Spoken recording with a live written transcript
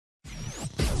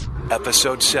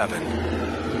Episode 7.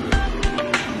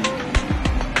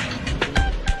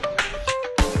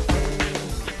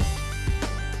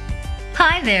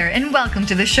 Hi there, and welcome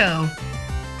to the show.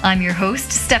 I'm your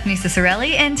host, Stephanie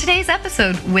Cicerelli, and today's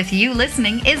episode, with you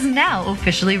listening, is now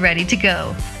officially ready to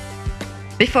go.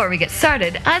 Before we get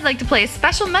started, I'd like to play a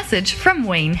special message from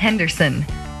Wayne Henderson.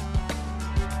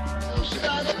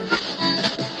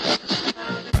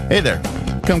 Hey there.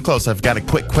 Come close. I've got a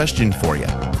quick question for you.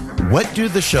 What do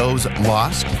the shows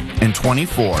Lost and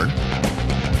 24,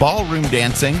 Ballroom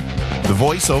Dancing, the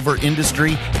voiceover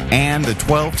industry, and the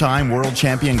 12-time world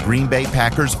champion Green Bay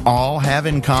Packers all have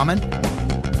in common?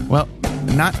 Well,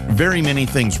 not very many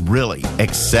things really,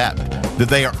 except that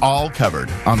they are all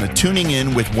covered on the Tuning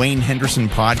In with Wayne Henderson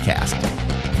podcast.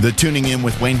 The Tuning In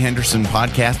with Wayne Henderson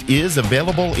podcast is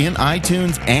available in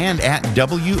iTunes and at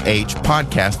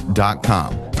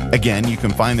whpodcast.com. Again, you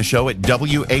can find the show at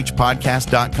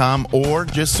whpodcast.com or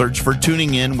just search for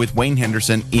Tuning In with Wayne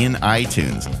Henderson in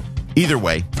iTunes. Either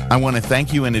way, I want to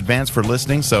thank you in advance for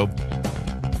listening, so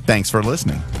thanks for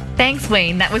listening. Thanks,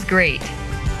 Wayne. That was great.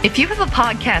 If you have a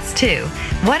podcast too,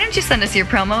 why don't you send us your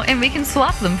promo and we can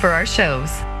swap them for our shows?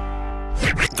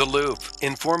 The Loop,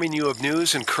 informing you of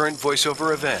news and current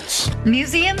voiceover events.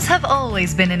 Museums have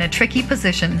always been in a tricky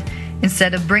position.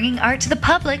 Instead of bringing art to the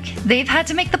public, they've had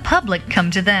to make the public come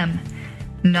to them.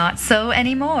 Not so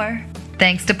anymore.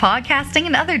 Thanks to podcasting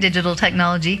and other digital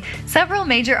technology, several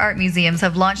major art museums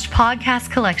have launched podcast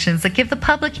collections that give the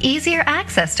public easier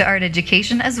access to art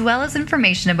education as well as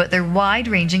information about their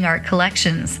wide-ranging art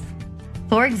collections.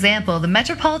 For example, the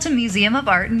Metropolitan Museum of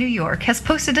Art in New York has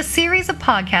posted a series of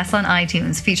podcasts on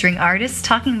iTunes featuring artists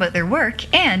talking about their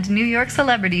work and New York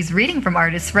celebrities reading from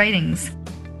artists' writings.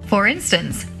 For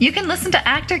instance, you can listen to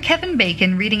actor Kevin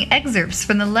Bacon reading excerpts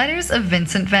from the letters of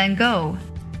Vincent van Gogh.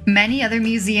 Many other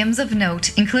museums of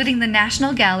note, including the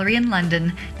National Gallery in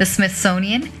London, the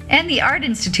Smithsonian, and the Art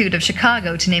Institute of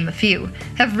Chicago, to name a few,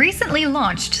 have recently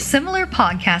launched similar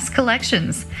podcast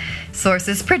collections.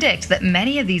 Sources predict that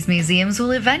many of these museums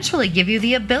will eventually give you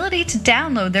the ability to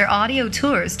download their audio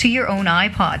tours to your own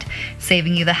iPod,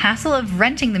 saving you the hassle of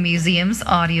renting the museum's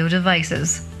audio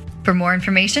devices. For more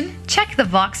information, check the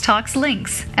Vox Talks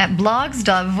links at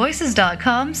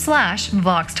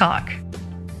blogs.voices.com/VoxTalk.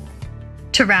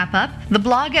 To wrap up, the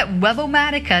blog at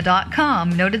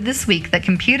webomatica.com noted this week that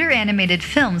computer-animated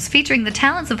films featuring the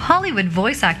talents of Hollywood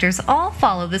voice actors all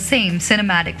follow the same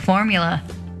cinematic formula.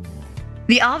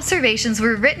 The observations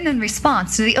were written in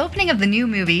response to the opening of the new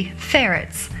movie,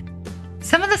 Ferrets.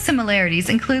 Some of the similarities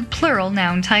include plural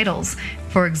noun titles,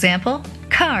 for example,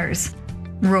 cars,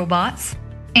 robots,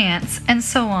 ants, and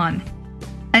so on.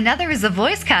 Another is the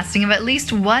voice casting of at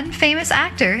least one famous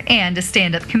actor and a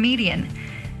stand-up comedian.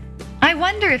 I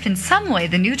wonder if in some way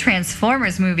the new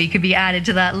Transformers movie could be added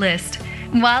to that list.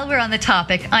 While we're on the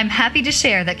topic, I'm happy to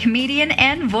share that comedian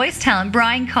and voice talent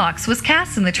Brian Cox was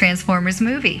cast in the Transformers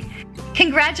movie.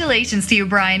 Congratulations to you,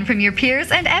 Brian, from your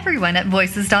peers and everyone at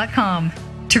Voices.com.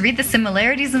 To read the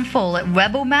similarities in full at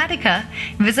Webomatica,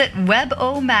 visit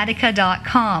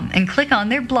Webomatica.com and click on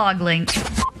their blog link.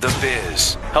 The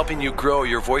Biz, helping you grow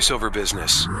your voiceover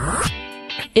business.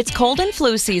 It's cold and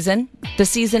flu season, the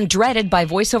season dreaded by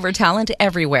voiceover talent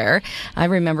everywhere. I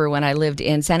remember when I lived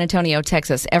in San Antonio,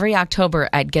 Texas, every October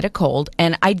I'd get a cold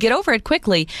and I'd get over it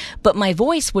quickly, but my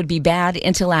voice would be bad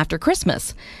until after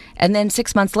Christmas. And then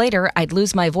 6 months later, I'd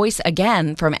lose my voice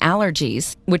again from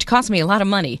allergies, which cost me a lot of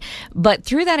money. But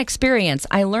through that experience,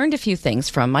 I learned a few things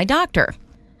from my doctor.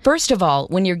 First of all,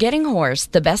 when you're getting hoarse,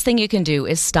 the best thing you can do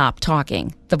is stop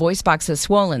talking. The voice box is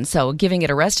swollen, so giving it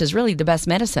a rest is really the best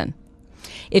medicine.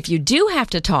 If you do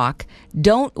have to talk,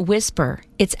 don't whisper.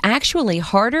 It's actually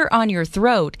harder on your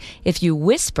throat if you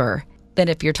whisper than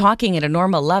if you're talking at a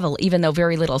normal level, even though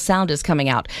very little sound is coming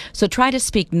out. So try to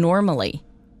speak normally.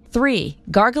 3,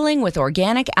 gargling with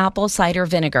organic apple cider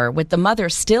vinegar with the mother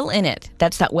still in it.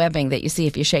 That's that webbing that you see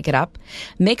if you shake it up.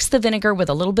 Mix the vinegar with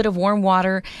a little bit of warm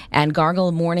water and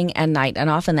gargle morning and night, and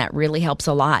often that really helps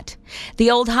a lot.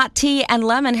 The old hot tea and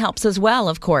lemon helps as well,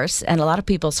 of course, and a lot of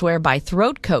people swear by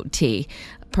throat coat tea.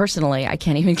 Personally, I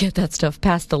can't even get that stuff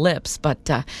past the lips, but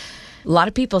a lot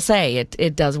of people say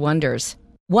it does wonders.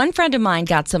 One friend of mine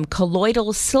got some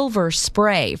colloidal silver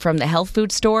spray from the health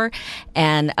food store,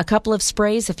 and a couple of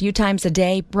sprays a few times a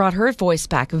day brought her voice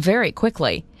back very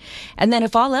quickly. And then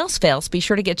if all else fails, be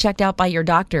sure to get checked out by your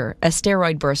doctor. A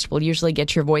steroid burst will usually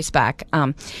get your voice back.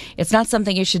 It's not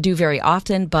something you should do very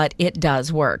often, but it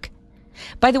does work.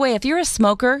 By the way, if you're a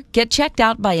smoker, get checked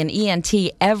out by an ENT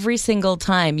every single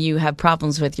time you have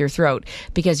problems with your throat,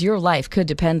 because your life could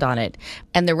depend on it.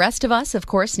 And the rest of us, of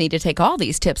course, need to take all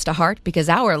these tips to heart because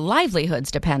our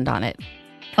livelihoods depend on it.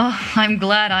 Oh, I'm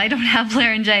glad I don't have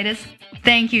laryngitis.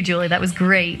 Thank you, Julie. That was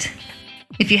great.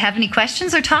 If you have any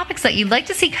questions or topics that you'd like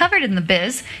to see covered in the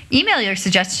biz, email your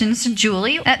suggestions to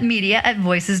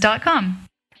julie@media@voices.com.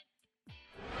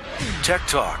 Tech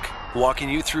Talk, walking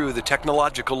you through the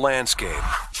technological landscape.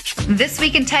 This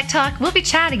week in Tech Talk, we'll be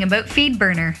chatting about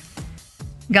FeedBurner.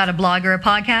 Got a blog or a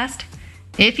podcast?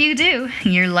 If you do,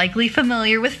 you're likely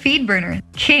familiar with FeedBurner,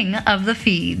 king of the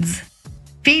feeds.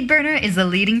 FeedBurner is the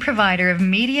leading provider of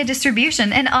media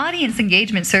distribution and audience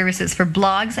engagement services for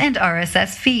blogs and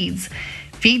RSS feeds.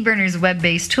 FeedBurner's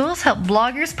web-based tools help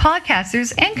bloggers,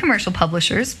 podcasters, and commercial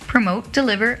publishers promote,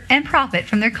 deliver, and profit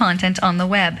from their content on the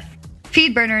web.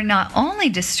 FeedBurner not only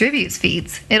distributes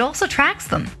feeds, it also tracks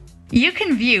them. You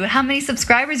can view how many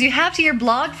subscribers you have to your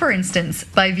blog, for instance,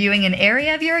 by viewing an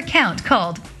area of your account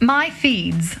called My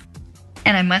Feeds.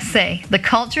 And I must say, the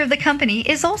culture of the company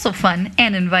is also fun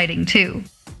and inviting too.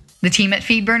 The team at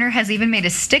FeedBurner has even made a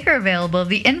sticker available of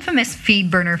the infamous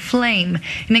FeedBurner flame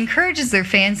and encourages their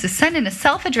fans to send in a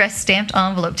self-addressed stamped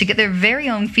envelope to get their very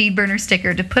own FeedBurner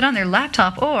sticker to put on their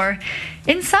laptop or,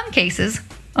 in some cases,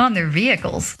 on their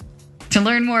vehicles. To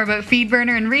learn more about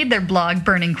FeedBurner and read their blog,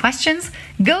 Burning Questions,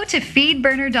 go to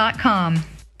feedburner.com.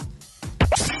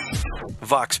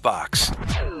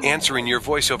 VoxBox, answering your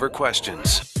voiceover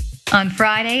questions. On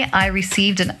Friday, I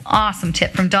received an awesome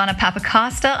tip from Donna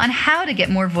Papacosta on how to get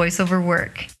more voiceover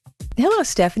work. Hello,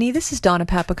 Stephanie. This is Donna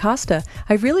Papacosta.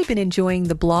 I've really been enjoying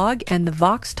the blog and the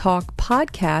Vox Talk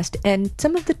podcast and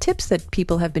some of the tips that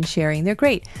people have been sharing. They're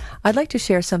great. I'd like to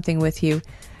share something with you.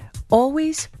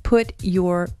 Always put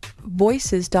your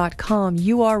voices.com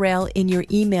URL in your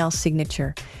email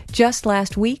signature. Just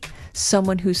last week,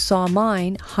 someone who saw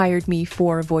mine hired me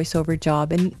for a voiceover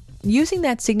job, and using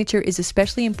that signature is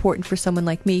especially important for someone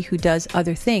like me who does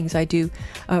other things. I do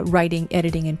writing,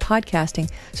 editing, and podcasting.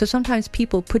 So sometimes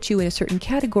people put you in a certain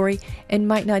category and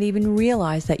might not even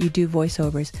realize that you do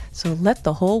voiceovers. So let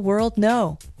the whole world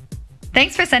know.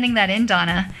 Thanks for sending that in,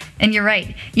 Donna. And you're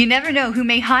right, you never know who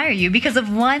may hire you because of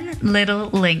one little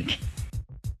link.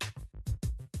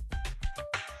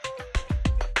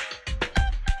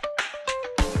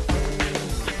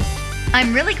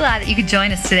 I'm really glad that you could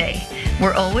join us today.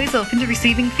 We're always open to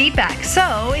receiving feedback,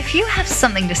 so if you have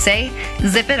something to say,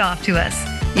 zip it off to us.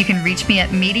 You can reach me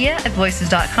at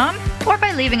media@voices.com or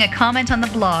by leaving a comment on the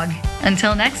blog.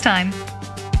 Until next time.